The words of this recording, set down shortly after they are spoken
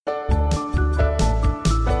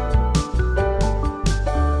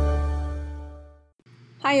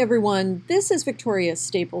Hi, everyone. This is Victoria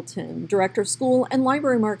Stapleton, Director of School and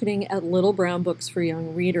Library Marketing at Little Brown Books for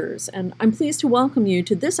Young Readers, and I'm pleased to welcome you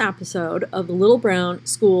to this episode of the Little Brown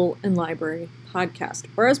School and Library Podcast,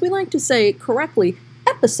 or as we like to say correctly,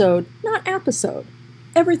 episode, not episode.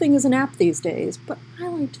 Everything is an app these days, but I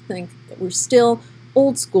like to think that we're still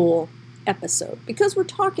old school episode because we're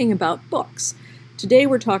talking about books. Today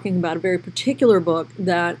we're talking about a very particular book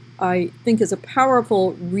that I think is a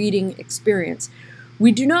powerful reading experience.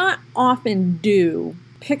 We do not often do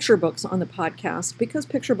picture books on the podcast because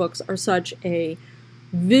picture books are such a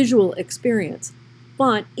visual experience,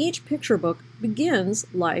 but each picture book begins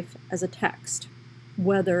life as a text,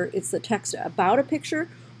 whether it's the text about a picture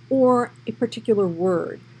or a particular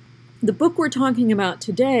word. The book we're talking about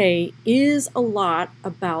today is a lot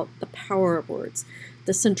about the power of words,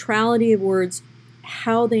 the centrality of words,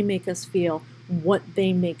 how they make us feel, what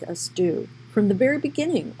they make us do from the very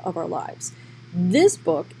beginning of our lives. This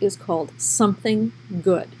book is called Something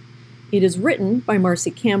Good. It is written by Marcy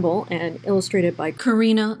Campbell and illustrated by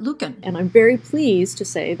Karina Lucan. And I'm very pleased to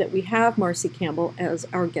say that we have Marcy Campbell as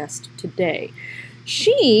our guest today.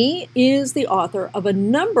 She is the author of a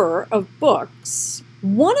number of books.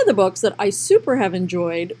 One of the books that I super have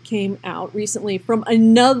enjoyed came out recently from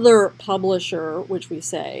another publisher, which we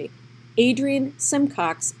say, Adrian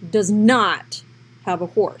Simcox Does Not Have a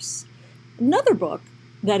Horse. Another book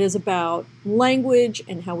that is about language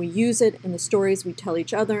and how we use it and the stories we tell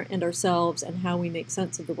each other and ourselves and how we make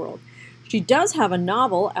sense of the world. She does have a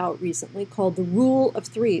novel out recently called The Rule of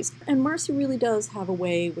Threes, and Marcy really does have a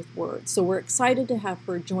way with words. So we're excited to have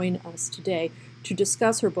her join us today to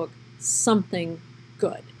discuss her book, Something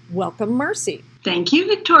Good. Welcome, Marcy. Thank you,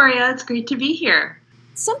 Victoria. It's great to be here.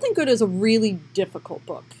 Something Good is a really difficult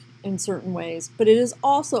book in certain ways, but it is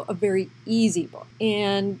also a very easy book.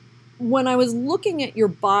 And when I was looking at your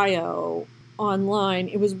bio online,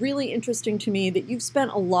 it was really interesting to me that you've spent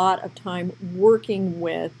a lot of time working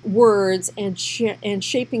with words and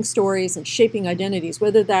shaping stories and shaping identities,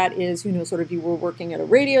 whether that is, sort of you were working at a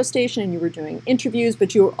radio station and you were doing interviews,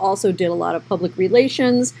 but you also did a lot of public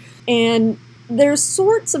relations. And there's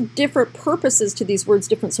sorts of different purposes to these words,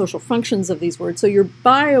 different social functions of these words. So your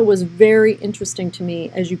bio was very interesting to me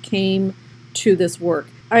as you came to this work.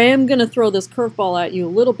 I am going to throw this curveball at you a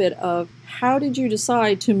little bit of how did you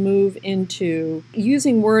decide to move into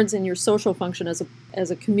using words in your social function as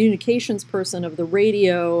a communications person of the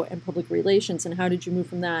radio and public relations, and how did you move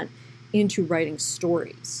from that into writing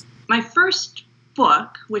stories? My first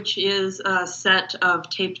book, which is a set of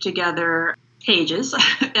taped together pages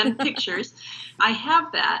and pictures, I have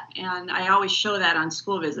that, and I always show that on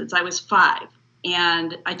school visits. I was 5,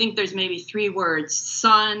 and I think there's maybe 3 words: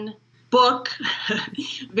 sun, book,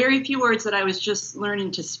 very few words that I was just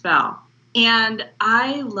learning to spell. And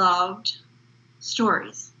I loved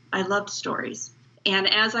stories. I loved stories. And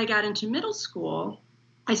as I got into middle school,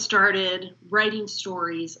 I started writing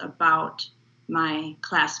stories about my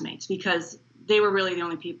classmates because they were really the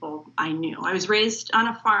only people I knew. I was raised on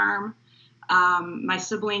a farm. My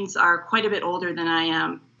siblings are quite a bit older than I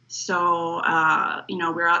am. So,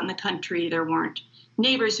 we're out in the country. There weren't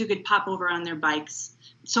neighbors who could pop over on their bikes.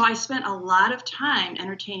 So I spent a lot of time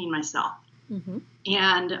entertaining myself. Mm-hmm.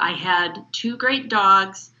 And I had 2 great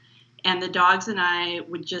dogs, and the dogs and I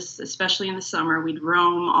would just, especially in the summer, we'd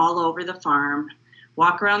roam all over the farm,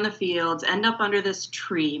 walk around the fields, end up under this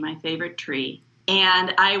tree, my favorite tree,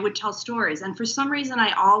 and I would tell stories. And for some reason,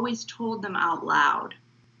 I always told them out loud,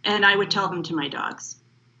 and I would tell them to my dogs.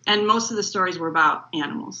 And most of the stories were about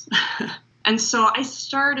animals. And so I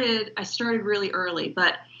started really early,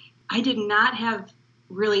 but I did not have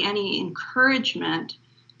really any encouragement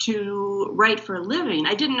to write for a living.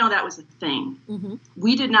 I didn't know that was a thing. Mm-hmm.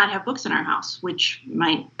 We did not have books in our house,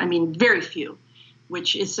 very few,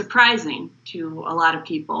 which is surprising to a lot of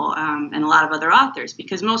people and a lot of other authors,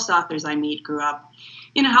 because most authors I meet grew up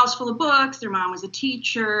in a house full of books. Their mom was a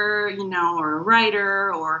teacher, or a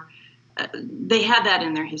writer, or they had that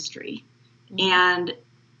in their history. Mm-hmm. And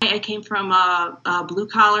I came from a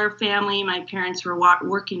blue-collar family. My parents were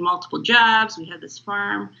working multiple jobs. We had this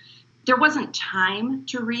farm. There wasn't time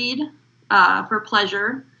to read for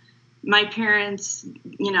pleasure. My parents,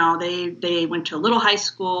 they went to a little high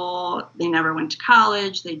school. They never went to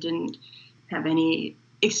college. They didn't have any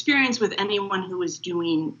experience with anyone who was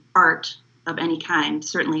doing art of any kind,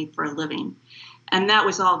 certainly for a living. And that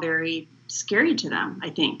was all very scary to them, I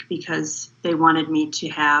think, because they wanted me to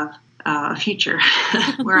have a future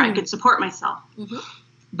where I could support myself. Mm-hmm.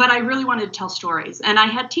 But I really wanted to tell stories. And I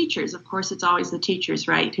had teachers. Of course, it's always the teachers,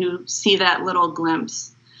 right, who see that little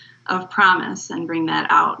glimpse of promise and bring that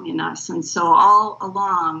out in us. And so all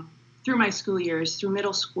along, through my school years, through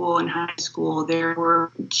middle school and high school, there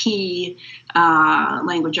were key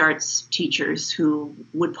language arts teachers who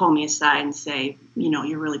would pull me aside and say,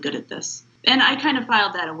 you're really good at this. And I kind of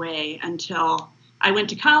filed that away until I went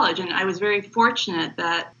to college. And I was very fortunate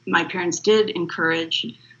that my parents did encourage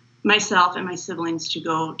myself and my siblings to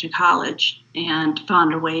go to college and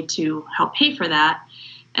found a way to help pay for that.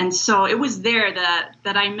 And so it was there that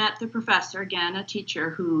I met the professor, again, a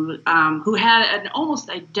teacher who had an almost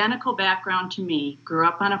identical background to me, grew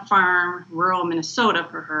up on a farm, rural Minnesota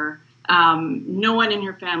for her. No one in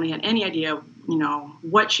her family had any idea,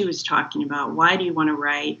 what she was talking about. Why do you want to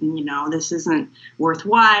write? And, this isn't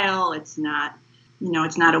worthwhile. It's not,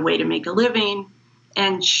 it's not a way to make a living.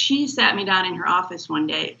 And she sat me down in her office one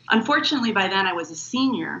day. Unfortunately, by then I was a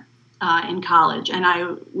senior in college, and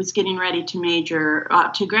I was getting ready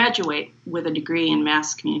to graduate with a degree in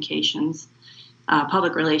mass communications,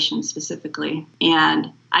 public relations specifically.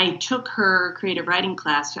 And I took her creative writing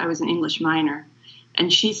class. I was an English minor.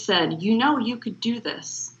 And she said, you could do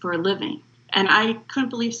this for a living. And I couldn't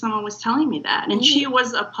believe someone was telling me that. And she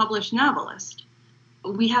was a published novelist.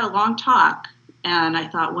 We had a long talk, and I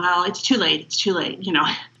thought, well, it's too late.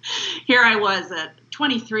 Here I was at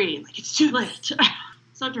 23, like, it's too late.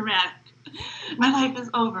 So dramatic. My life is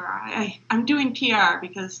over. I'm doing PR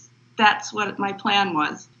because that's what my plan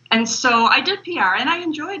was. And so I did PR, and I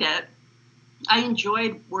enjoyed it. I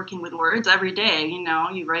enjoyed working with words every day.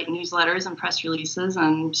 You write newsletters and press releases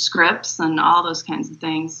and scripts and all those kinds of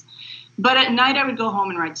things. But at night I would go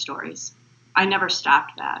home and write stories. I never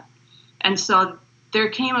stopped that. And so there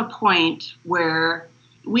came a point where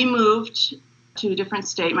we moved to a different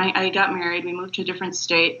state. I got married. We moved to a different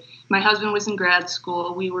state. My husband was in grad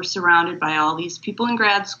school. We were surrounded by all these people in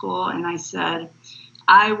grad school. And I said,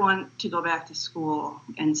 I want to go back to school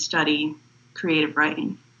and study creative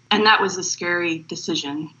writing. And that was a scary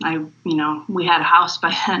decision. We had a house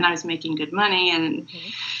by then. I was making good money,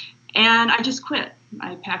 and I just quit.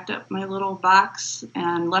 I packed up my little box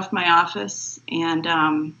and left my office and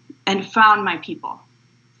found my people.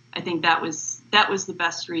 I think that was the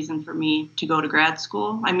best reason for me to go to grad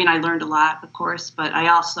school. I mean, I learned a lot, of course, but I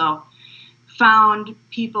also found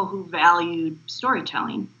people who valued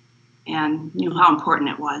storytelling and knew how important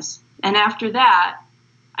it was. And after that,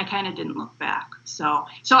 I kind of didn't look back. So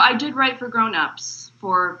I did write for grown-ups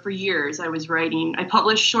for years. I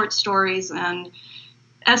published short stories and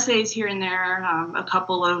essays here and there, a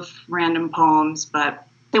couple of random poems, but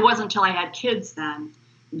it wasn't until I had kids then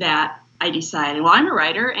that I decided, well, I'm a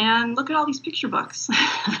writer, and look at all these picture books.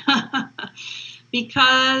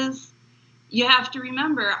 Because you have to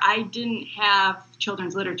remember, I didn't have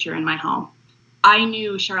children's literature in my home. I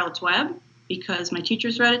knew Charlotte's Web because my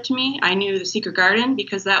teachers read it to me. I knew The Secret Garden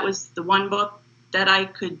because that was the one book that I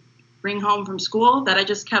could bring home from school that I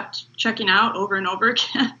just kept checking out over and over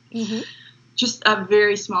again. Mm-hmm. Just a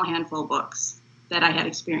very small handful of books that I had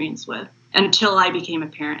experience with until I became a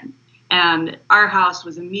parent. And our house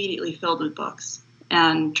was immediately filled with books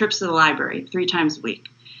and trips to the library 3 times a week.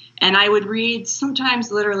 And I would read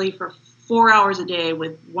sometimes literally for 4 hours a day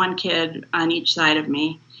with one kid on each side of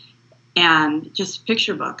me, and just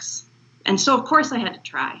picture books. And so, of course, I had to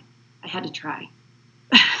try.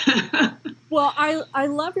 Well, I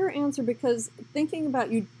love your answer, because thinking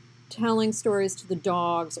about you telling stories to the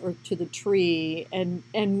dogs or to the tree and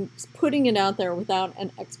putting it out there without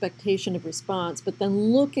an expectation of response, but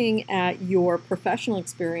then looking at your professional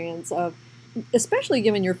experience of, especially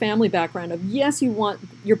given your family background of, yes, you want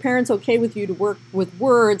your parents okay with you to work with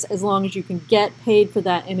words as long as you can get paid for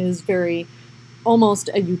that, and it is very almost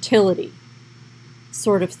a utility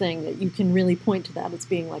sort of thing that you can really point to that as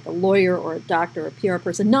being like a lawyer or a doctor or a PR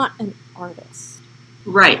person, not an artist.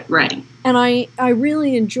 Right. And I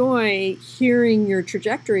really enjoy hearing your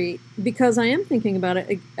trajectory, because I am thinking about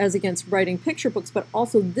it as against writing picture books, but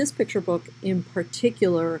also this picture book in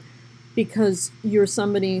particular, because you're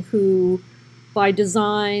somebody who, by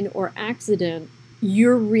design or accident,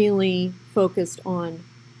 you're really focused on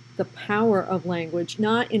the power of language,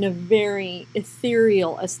 not in a very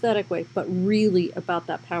ethereal, aesthetic way, but really about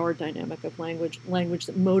that power dynamic of language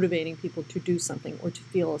that motivating people to do something or to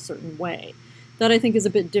feel a certain way. That I think is a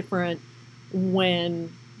bit different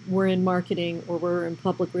when we're in marketing or we're in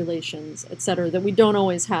public relations, et cetera, that we don't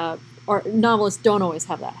always have, or novelists don't always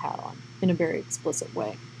have that hat on in a very explicit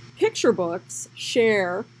way. Picture books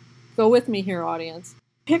share, go with me here, audience,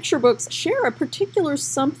 picture books share a particular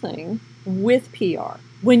something with PR.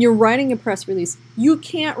 When you're writing a press release, you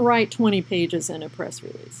can't write 20 pages in a press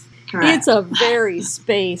release. Correct. It's a very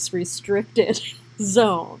space-restricted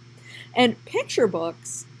zone. And picture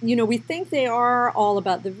books we think they are all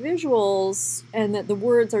about the visuals and that the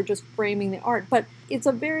words are just framing the art, but it's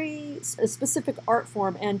a very specific art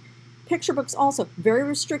form. And picture books also very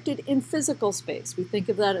restricted in physical space. We think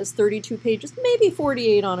of that as 32 pages, maybe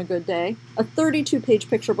 48 on a good day, a 32-page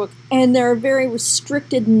picture book, and there are a very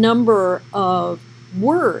restricted number of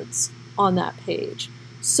words on that page.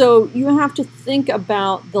 So you have to think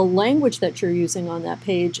about the language that you're using on that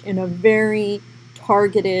page in a very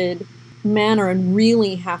targeted manner and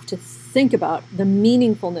really have to think about the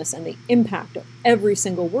meaningfulness and the impact of every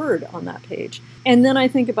single word on that page. And then I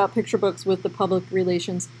think about picture books with the public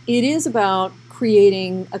relations. It is about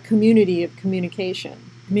creating a community of communication.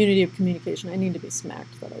 Community of communication. I need to be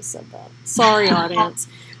smacked that I said that. Sorry, audience.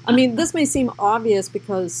 I mean, this may seem obvious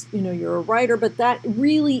because, you're a writer, but that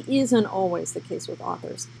really isn't always the case with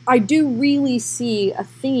authors. I do really see a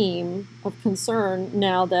theme of concern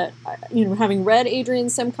now that, having read Adrian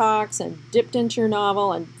Simcox and dipped into your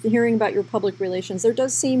novel and hearing about your public relations, there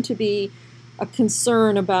does seem to be a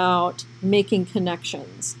concern about making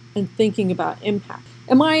connections and thinking about impact.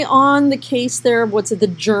 Am I on the case there? What's it, the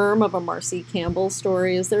germ of a Marcy Campbell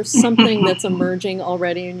story? Is there something that's emerging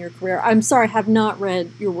already in your career? I'm sorry, I have not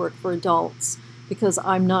read your work for adults because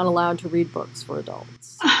I'm not allowed to read books for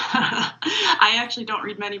adults. I actually don't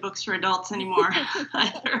read many books for adults anymore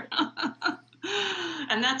either.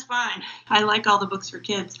 And that's fine. I like all the books for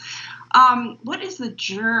kids. What is the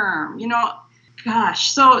germ?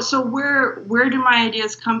 Gosh, so where do my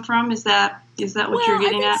ideas come from? Is that what you're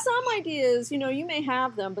getting at? Some ideas, you may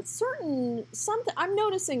have them, but something I'm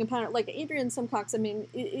noticing a pattern, like Adrian Simcox. I mean,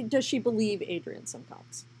 does she believe Adrian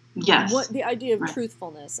Simcox? Yes. What the idea of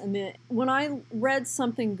truthfulness, and when I read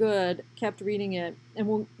something good, kept reading it, and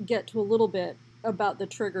we'll get to a little bit about the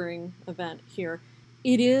triggering event here.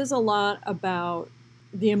 It is a lot about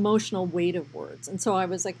the emotional weight of words, and so I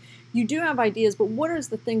was like, you do have ideas, but what are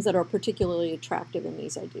the things that are particularly attractive in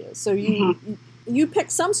these ideas? So you pick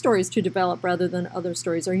some stories to develop rather than other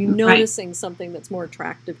stories. Are you noticing something that's more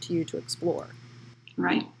attractive to you to explore?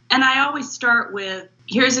 Right. And I always start with,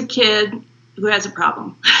 here's a kid who has a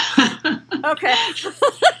problem. Okay.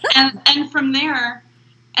 and from there,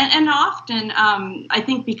 and often, I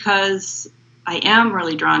think because I am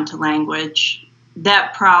really drawn to language,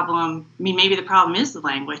 that problem, maybe the problem is the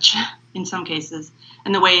language in some cases,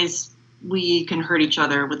 and the ways we can hurt each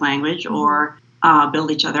other with language or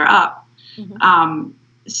build each other up. Mm-hmm.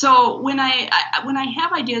 So when I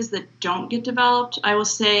have ideas that don't get developed, I will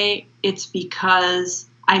say it's because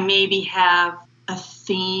I maybe have a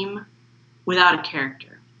theme without a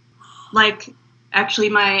character. Like,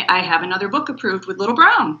 actually, I have another book approved with Little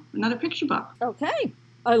Brown, another picture book. Okay.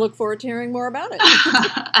 I look forward to hearing more about it.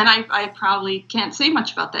 And I probably can't say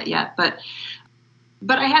much about that yet, but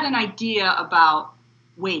I had an idea about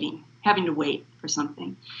having to wait for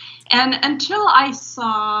something. And until I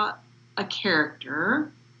saw a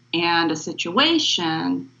character and a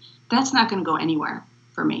situation, that's not going to go anywhere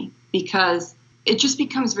for me because it just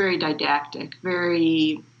becomes very didactic,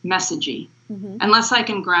 very messagey, unless I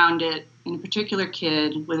can ground it in a particular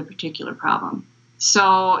kid with a particular problem.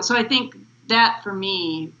 So I think that for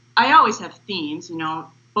me, I always have themes,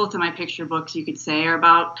 both of my picture books, you could say, are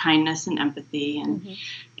about kindness and empathy,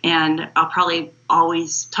 and I'll probably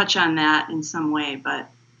always touch on that in some way, but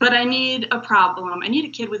I need a problem. I need a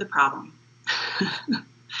kid with a problem.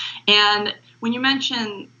 And when you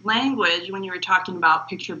mention language, when you were talking about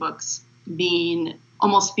picture books being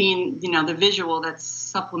the visual that's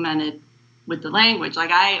supplemented with the language, like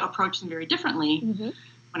I approach them very differently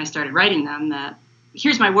when I started writing them, that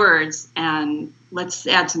here's my words and let's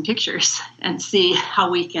add some pictures and see how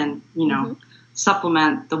we can,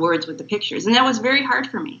 supplement the words with the pictures. And that was very hard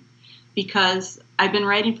for me because I've been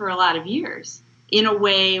writing for a lot of years in a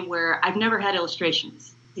way where I've never had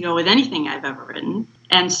illustrations, with anything I've ever written.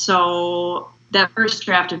 And so that first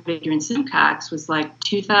draft of Adrian Simcox was like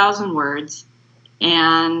 2,000 words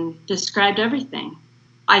and described everything.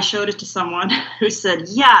 I showed it to someone who said,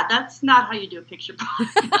 yeah, that's not how you do a picture book.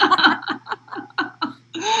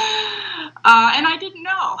 And I didn't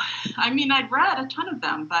know. I mean, I'd read a ton of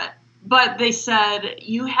them, but they said,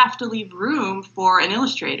 you have to leave room for an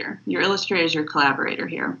illustrator. Your illustrator is your collaborator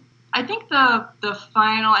here. I think the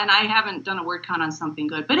final, and I haven't done a word count on Something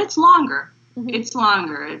Good, but it's longer. It's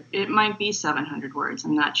longer. It might be 700 words.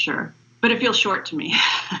 I'm not sure. But it feels short to me.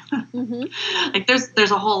 Like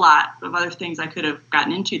there's a whole lot of other things I could have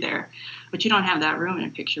gotten into there, but you don't have that room in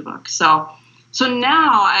a picture book. So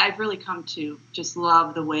now I've really come to just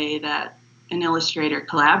love the way that an illustrator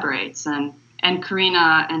collaborates, and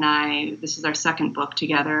Karina and I, this is our second book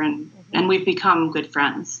together, and we've become good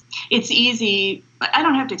friends. It's easy. I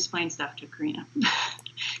don't have to explain stuff to Karina.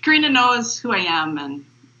 Karina knows who I am, and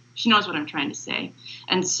she knows what I'm trying to say.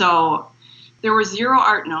 And so there were 0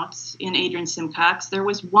 art notes in Adrian Simcox. There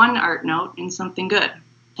was 1 art note in Something Good,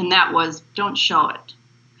 and that was, don't show it.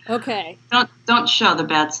 Okay. Don't show the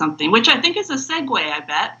bad something, which I think is a segue, I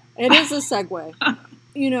bet. It is a segue.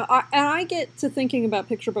 I get to thinking about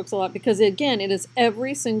picture books a lot because, again, it is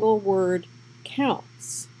every single word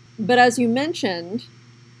counts. But as you mentioned,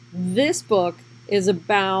 this book is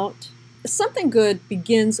about Something Good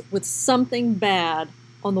begins with something bad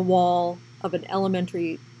on the wall of an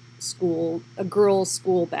elementary school, a girls'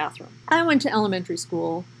 school bathroom. I went to elementary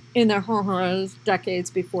school in the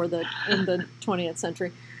decades before in the 20th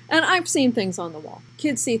century, and I've seen things on the wall.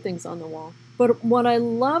 Kids see things on the wall. But what I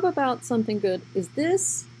love about Something Good is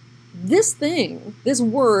this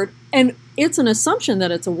word, and it's an assumption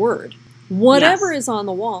that it's a word. Whatever is on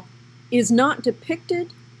the wall is not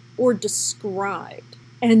depicted or described.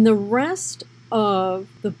 And the rest of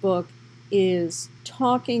the book is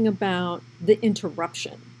talking about the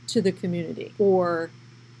interruption to the community or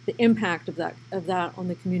the impact of that on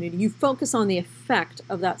the community. You focus on the effect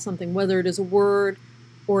of that something, whether it is a word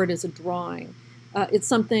or it is a drawing. It's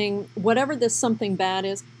something, whatever this something bad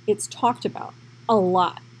is, it's talked about a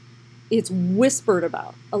lot. It's whispered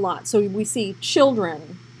about a lot. So we see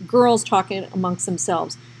children, girls talking amongst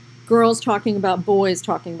themselves, girls talking about boys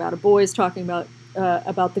talking about it, boys talking about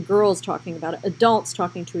the girls talking about it, adults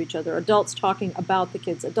talking to each other, adults talking about the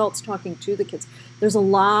kids, adults talking to the kids. There's a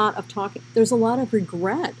lot of talking. There's a lot of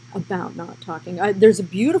regret about not talking. There's a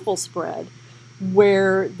beautiful spread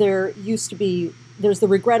where there's the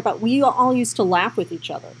regret about we all used to laugh with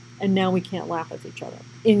each other, and now we can't laugh with each other.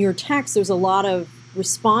 In your text, there's a lot of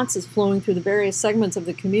responses flowing through the various segments of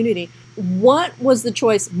the community. What was the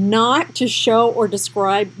choice not to show or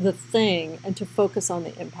describe the thing and to focus on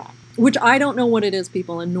the impact? Which I don't know what it is,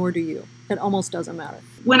 people, and nor do you. It almost doesn't matter.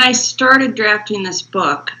 When I started drafting this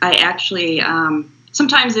book, I actually,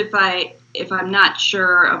 sometimes if I'm not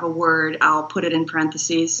sure of a word, I'll put it in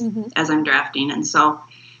parentheses as I'm drafting. And so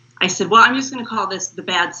I said, well, I'm just going to call this the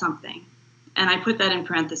bad something. And I put that in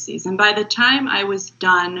parentheses. And by the time I was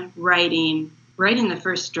done writing the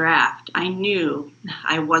first draft, I knew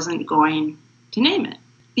I wasn't going to name it.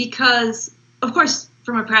 Because, of course,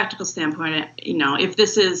 from a practical standpoint, if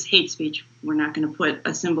this is hate speech, we're not going to put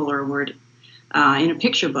a symbol or a word in a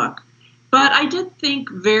picture book. But I did think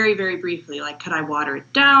very, very briefly, like, could I water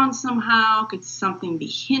it down somehow? Could something be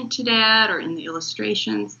hinted at or in the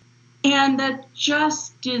illustrations? And that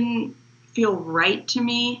just didn't feel right to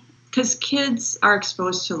me, because kids are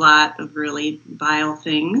exposed to a lot of really vile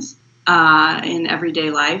things in everyday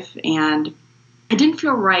life, and I didn't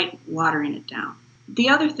feel right watering it down. The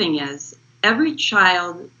other thing is, every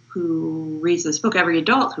child who reads this book, every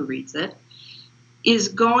adult who reads it, is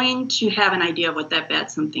going to have an idea of what that bad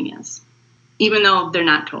something is, even though they're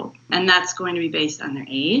not told. And that's going to be based on their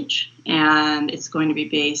age, and it's going to be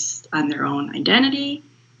based on their own identity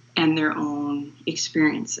and their own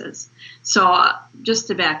experiences. So just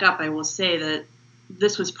to back up, I will say that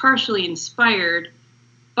this was partially inspired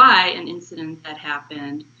by an incident that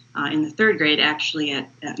happened in the 3rd grade, actually at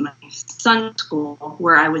my son's school,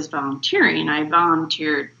 where I was volunteering. I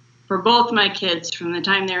volunteered for both my kids from the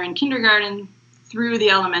time they were in kindergarten through the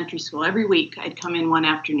elementary school. Every week I'd come in one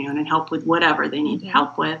afternoon and help with whatever they needed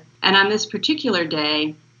help with. And on this particular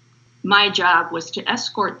day, my job was to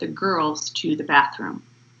escort the girls to the bathroom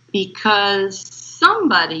because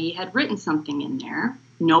somebody had written something in there.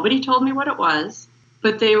 Nobody told me what it was,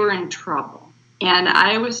 but they were in trouble. And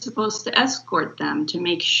I was supposed to escort them to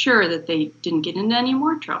make sure that they didn't get into any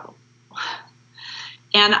more trouble.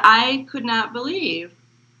 And I could not believe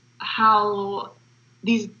how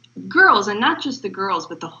these girls, and not just the girls,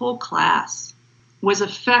 but the whole class, was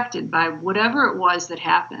affected by whatever it was that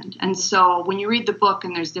happened. And so when you read the book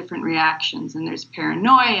and there's different reactions, and there's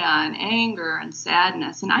paranoia and anger and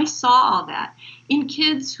sadness, and I saw all that in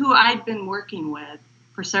kids who I'd been working with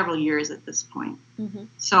for several years at this point. Mm-hmm.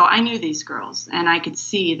 So I knew these girls, and I could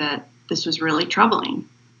see that this was really troubling.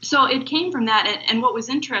 So it came from that, and what was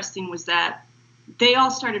interesting was that they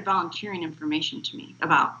all started volunteering information to me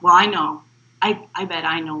about, well, I know, I bet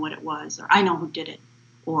I know what it was, or I know who did it,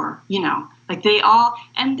 or, like they all,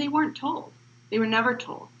 and they weren't told. They were never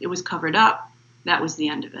told. It was covered up. That was the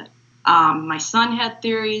end of it. My son had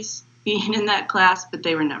theories being in that class, but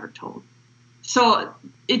they were never told. So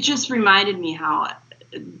it just reminded me how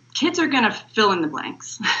kids are going to fill in the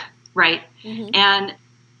blanks, right? Mm-hmm.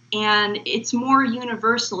 And it's more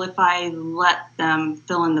universal if I let them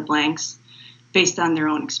fill in the blanks based on their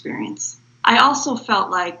own experience. I also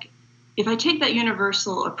felt like if I take that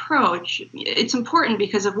universal approach, it's important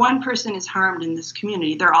because if one person is harmed in this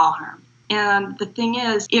community, they're all harmed. And the thing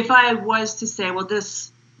is, if I was to say, well,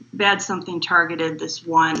 this bad something targeted this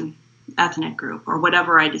one ethnic group or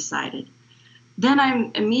whatever I decided, then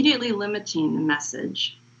I'm immediately limiting the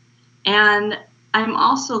message. And I'm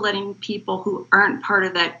also letting people who aren't part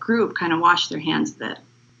of that group kind of wash their hands of it.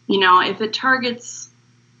 You know, if it targets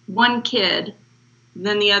one kid,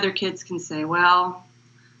 then the other kids can say, well,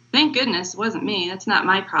 thank goodness it wasn't me. That's not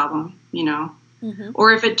my problem, you know. Mm-hmm.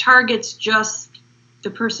 Or if it targets just the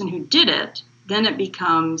person who did it, then it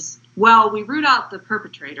becomes, well, we root out the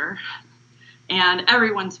perpetrator and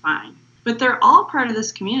everyone's fine. But they're all part of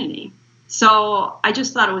this community. So I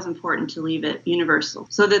just thought it was important to leave it universal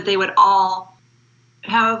so that they would all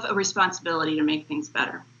have a responsibility to make things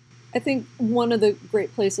better. I think one of the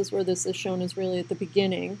great places where this is shown is really at the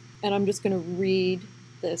beginning, and I'm just going to read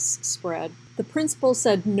this spread. The principal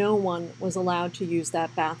said no one was allowed to use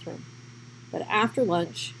that bathroom. But after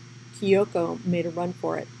lunch, Kyoko made a run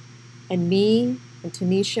for it, and me and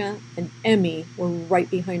Tanisha and Emmy were right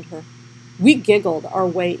behind her. We giggled our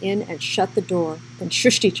way in and shut the door, then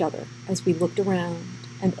shushed each other as we looked around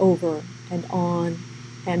and over and on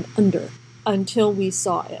and under until we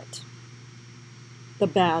saw it. The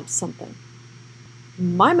bad something.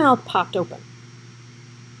 My mouth popped open.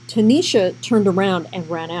 Tanisha turned around and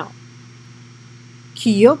ran out.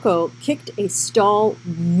 Kyoko kicked a stall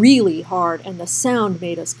really hard, and the sound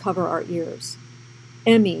made us cover our ears.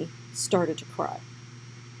 Emmy started to cry.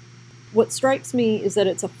 What strikes me is that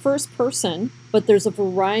it's a first person, but there's a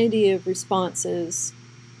variety of responses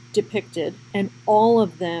depicted, and all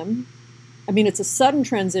of them, I mean, it's a sudden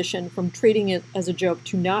transition from treating it as a joke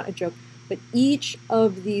to not a joke, but each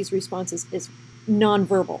of these responses is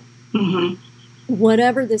nonverbal. Mm-hmm.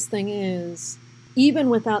 Whatever this thing is, even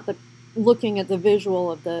without the looking at the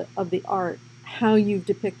visual of the art, how you've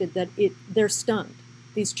depicted that they're stunned.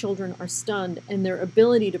 These children are stunned, and their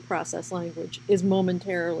ability to process language is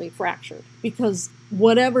momentarily fractured. Because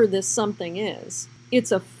whatever this something is,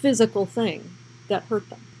 it's a physical thing that hurt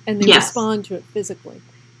them. And they respond to it physically,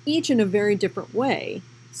 each in a very different way.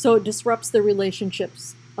 So it disrupts their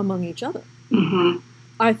relationships among each other. Mm-hmm.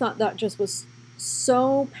 I thought that just was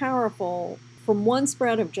so powerful. From one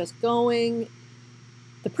spread of just going,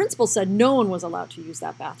 the principal said no one was allowed to use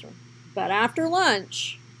that bathroom. But after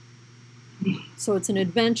lunch, so it's an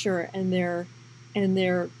adventure, and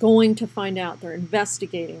they're going to find out, they're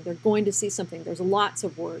investigating, they're going to see something, there's lots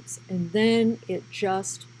of words, and then it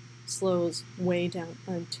just slows way down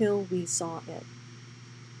until we saw it.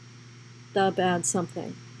 The bad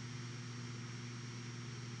something.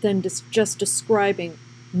 Then just describing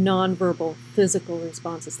nonverbal physical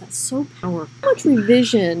responses. That's so powerful. How much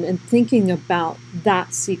revision and thinking about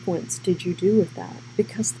that sequence did you do with that?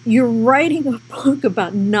 Because you're writing a book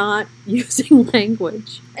about not using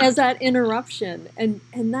language as that interruption. And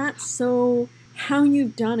that's so, how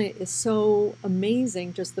you've done it is so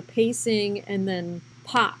amazing. Just the pacing, and then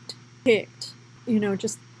popped, kicked,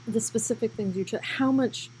 just the specific things you chose. How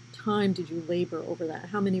much time did you labor over that?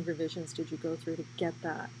 How many revisions did you go through to get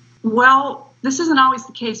that? Well, this isn't always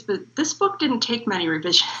the case, but this book didn't take many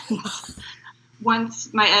revisions.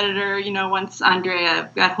 Once my editor, once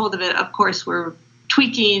Andrea got hold of it, of course, we're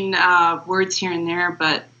tweaking words here and there,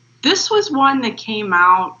 but this was one that came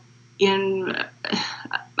out in,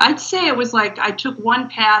 I'd say it was like I took one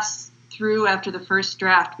pass through after the first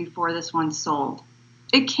draft before this one sold.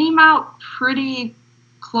 It came out pretty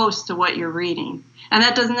close to what you're reading, and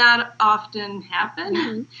that does not often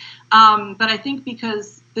happen. Mm-hmm. But I think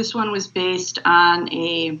because this one was based on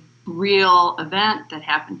a real event that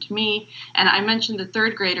happened to me, and I mentioned the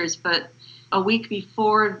third graders, but a week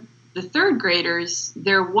before the third graders,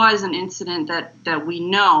 there was an incident that we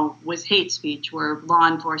know was hate speech, where law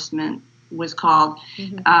enforcement was called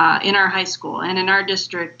mm-hmm. In our high school. And in our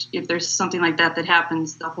district, if there's something like that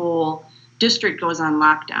happens, the whole district goes on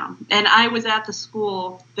lockdown. And I was at the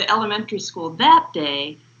school, the elementary school, that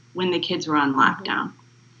day when the kids were on lockdown. Mm-hmm.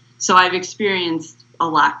 So I've experienced a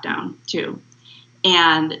lockdown too.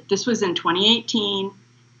 And this was in 2018.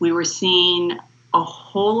 We were seeing a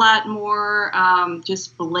whole lot more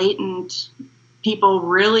just blatant people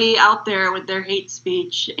really out there with their hate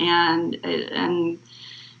speech and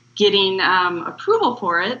getting approval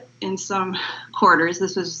for it in some quarters.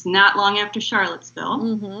 This was not long after Charlottesville.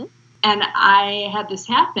 Mm-hmm. And I had this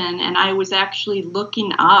happen, and I was actually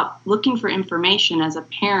looking for information as a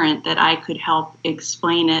parent that I could help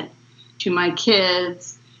explain it to my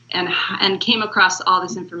kids, and came across all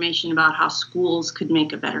this information about how schools could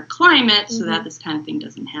make a better climate so mm-hmm. that this kind of thing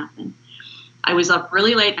doesn't happen. I was up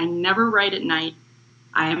really late. I never write at night.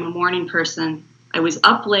 I am a morning person. I was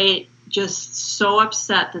up late, just so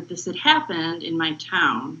upset that this had happened in my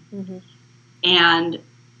town. Mm-hmm. And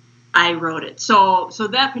I wrote it. So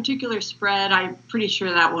that particular spread, I'm pretty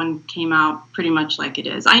sure that one came out pretty much like it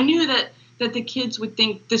is. I knew that the kids would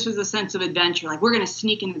think this was a sense of adventure. Like, we're going to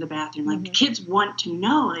sneak into the bathroom. Like, the kids want to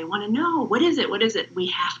know. They want to know. What is it? What is it? We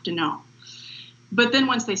have to know. But then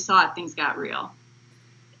once they saw it, things got real.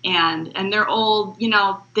 And they're old,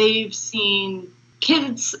 they've seen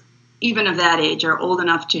kids even of that age are old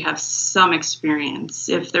enough to have some experience.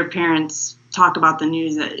 If their parents talk about the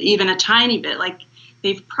news even a tiny bit, like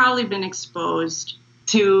they've probably been exposed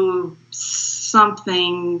to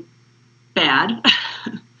something bad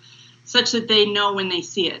such that they know when they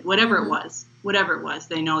see it, whatever it was,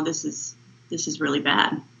 they know this is really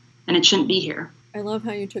bad and it shouldn't be here. I love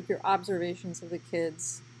how you took your observations of the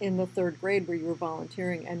kids in the 3rd grade where you were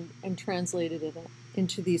volunteering and translated it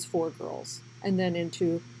into these 4 girls and then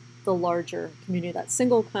into the larger community, that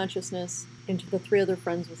single consciousness, into the 3 other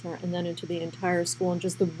friends with her, and then into the entire school, and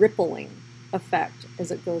just the rippling effect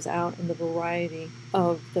as it goes out and the variety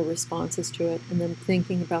of the responses to it. And then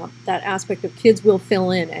thinking about that aspect of kids will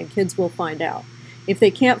fill in and kids will find out. If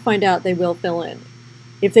they can't find out, they will fill in.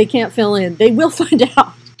 If they can't fill in, they will find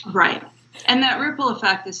out. Right. And that ripple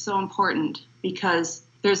effect is so important because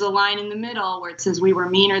there's a line in the middle where it says we were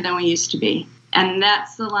meaner than we used to be. And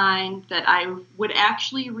that's the line that I would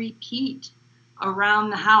actually repeat around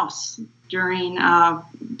the house during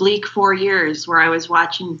bleak 4 years where I was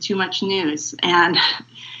watching too much news. And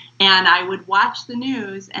I would watch the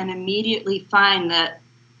news and immediately find that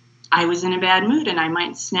I was in a bad mood and I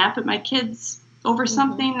might snap at my kids over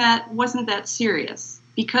something that wasn't that serious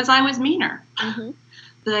because I was meaner. Mm-hmm.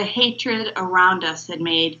 The hatred around us had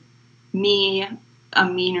made me a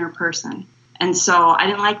meaner person. And so I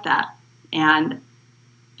didn't like that. And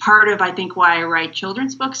part of, I think, why I write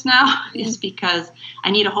children's books now is because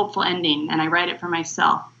I need a hopeful ending, and I write it for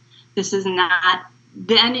myself. This is not,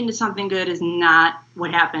 the ending to something good is not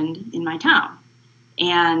what happened in my town.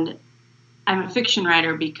 And I'm a fiction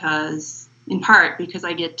writer in part because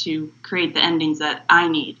I get to create the endings that I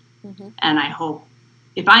need. Mm-hmm. And I hope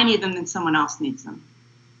if I need them, then someone else needs them.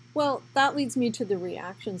 Well, that leads me to the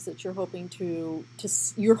reactions that you're hoping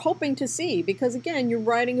to see, because again, you're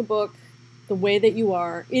writing a book the way that you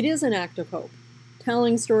are. It is an act of hope.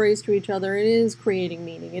 Telling stories to each other, it is creating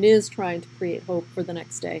meaning. It is trying to create hope for the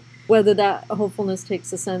next day. Whether that hopefulness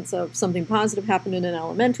takes a sense of something positive happened in an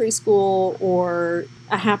elementary school or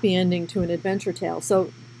a happy ending to an adventure tale.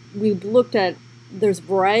 So we've looked at, there's a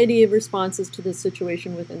variety of responses to this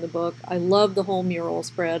situation within the book. I love the whole mural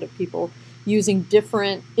spread of people using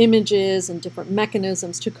different images and different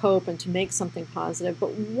mechanisms to cope and to make something positive. But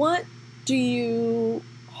what do you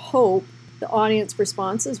hope the audience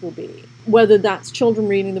responses will be? Whether that's children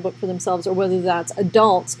reading the book for themselves or whether that's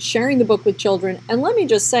adults sharing the book with children. And let me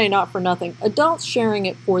just say, not for nothing, adults sharing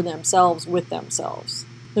it for themselves with themselves.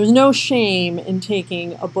 There's no shame in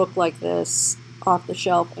taking a book like this off the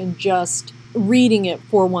shelf and just reading it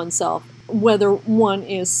for oneself, whether one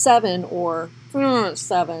is 7 or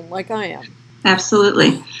 7 like I am.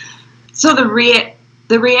 Absolutely. So the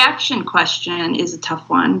reaction question is a tough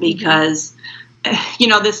one because,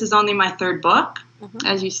 this is only my 3rd book,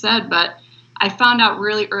 as you said, but I found out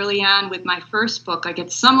really early on with my first book, like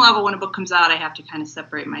at some level when a book comes out, I have to kind of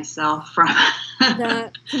separate myself from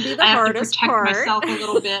that can be the hardest part. I have to protect myself a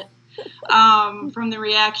little bit from the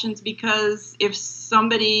reactions, because if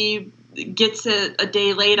somebody gets it a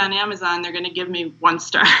day late on Amazon, they're going to give me 1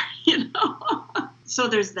 star, So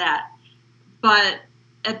there's that. But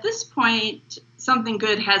at this point, something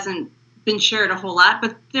good hasn't been shared a whole lot,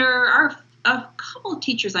 but there are a couple of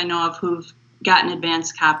teachers I know of who've gotten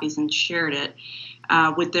advanced copies and shared it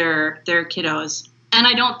with their kiddos. And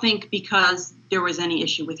I don't think because there was any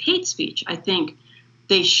issue with hate speech. I think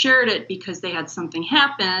they shared it because they had something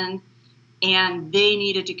happen and they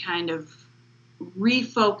needed to kind of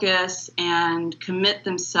refocus and commit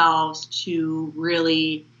themselves to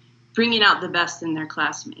really bringing out the best in their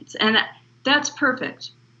classmates. And that's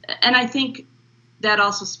perfect. And I think that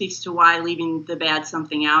also speaks to why leaving the bad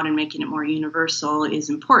something out and making it more universal is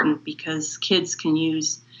important, because kids can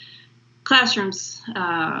use classrooms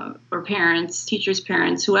or parents, teachers,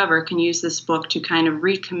 parents, whoever can use this book to kind of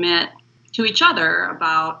recommit to each other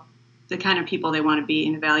about the kind of people they want to be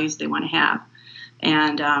and the values they want to have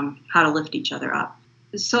and how to lift each other up.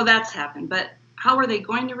 So that's happened. But how are they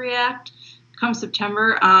going to react come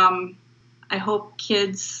September? I hope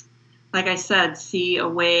kids, like I said, see a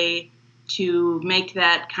way to make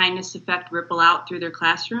that kindness effect ripple out through their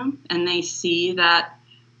classroom, and they see that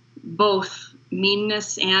both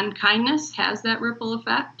meanness and kindness has that ripple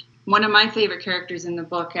effect. One of my favorite characters in the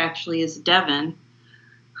book actually is Devin,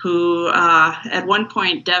 who at one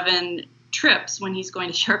point Devin trips when he's going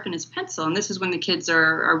to sharpen his pencil. And this is when the kids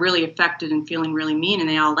are really affected and feeling really mean, and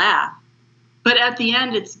they all laugh. But at the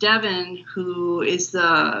end, it's Devin who is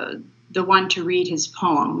the one to read his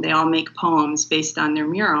poem. They all make poems based on their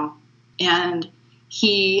mural. And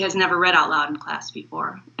he has never read out loud in class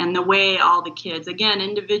before. And the way all the kids, again,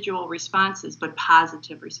 individual responses, but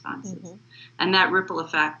positive responses. Mm-hmm. And that ripple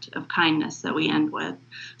effect of kindness that we end with.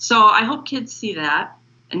 So I hope kids see that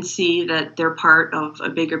and see that they're part of a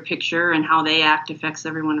bigger picture and how they act affects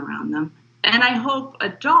everyone around them. And I hope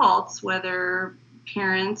adults, whether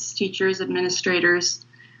parents, teachers, administrators,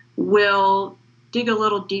 will dig a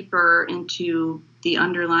little deeper into the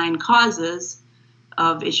underlying causes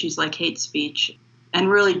of issues like hate speech and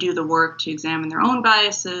really do the work to examine their own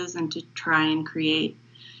biases and to try and create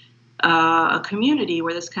a community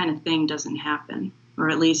where this kind of thing doesn't happen, or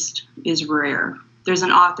at least is rare. There's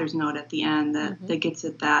an author's note at the end that gets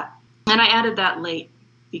at that. And I added that late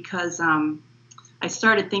because I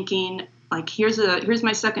started thinking, like, here's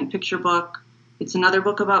my second picture book. It's another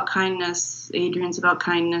book about kindness. Adrian's about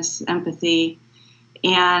kindness, empathy.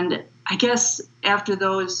 And I guess after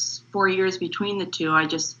those 4 years between the two, I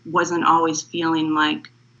just wasn't always feeling like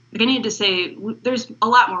I needed to say there's a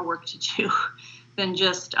lot more work to do than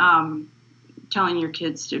just telling your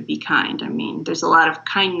kids to be kind. I mean, there's a lot of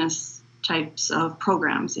kindness types of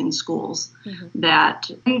programs in schools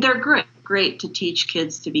and they're great to teach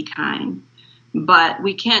kids to be kind. But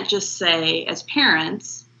we can't just say as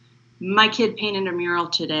parents, my kid painted a mural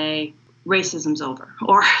today, racism's over.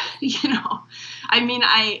 Or, I mean,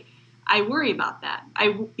 I worry about that.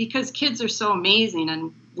 Because kids are so amazing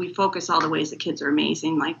and we focus all the ways that kids are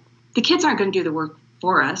amazing. Like, the kids aren't going to do the work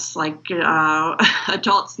for us. Like,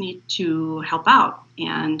 adults need to help out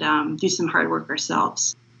and do some hard work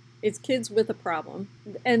ourselves. It's kids with a problem,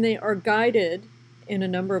 and they are guided in a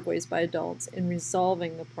number of ways by adults in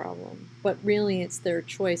resolving the problem. But really, it's their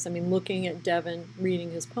choice. I mean, looking at Devin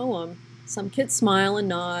reading his poem, some kids smile and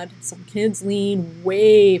nod. Some kids lean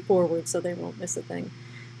way forward so they won't miss a thing.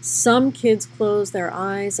 Some kids close their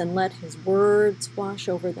eyes and let his words wash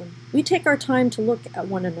over them. We take our time to look at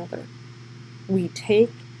one another. We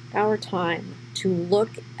take our time to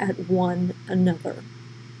look at one another.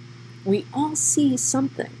 We all see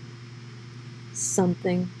something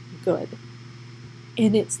good.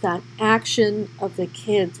 And it's that action of the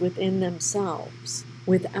kids within themselves,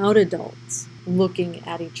 without adults, looking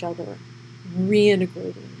at each other,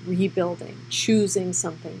 reintegrating, rebuilding, choosing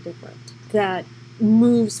something different, that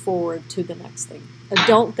moves forward to the next thing.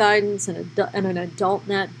 Adult guidance and an adult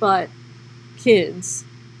net, but kids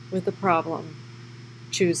with a problem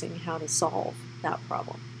choosing how to solve that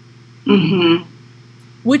problem. Mm-hmm.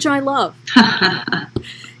 Which I love.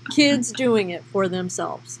 Kids doing it for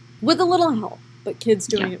themselves with a little help, but kids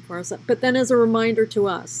doing it for us. But then as a reminder to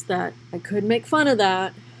us that I could make fun of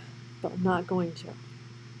that, but I'm not going to.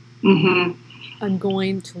 Mm-hmm. I'm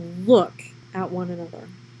going to look at one another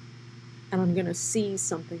and I'm going to see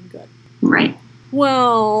something good. Right.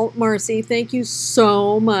 Well, Marcy, thank you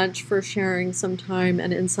so much for sharing some time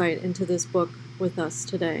and insight into this book with us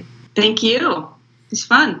today. Thank you. It's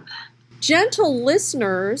fun. Gentle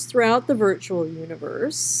listeners throughout the virtual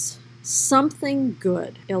universe, Something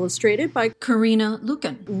Good, illustrated by Karina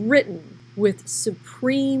Lucan, written with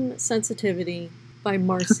supreme sensitivity by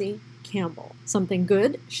Marcy Campbell. Something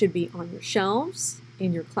Good should be on your shelves,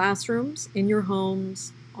 in your classrooms, in your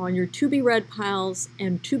homes, on your to-be-read piles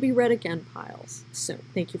and to-be-read again piles soon.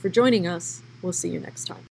 Thank you for joining us. We'll see you next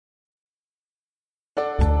time.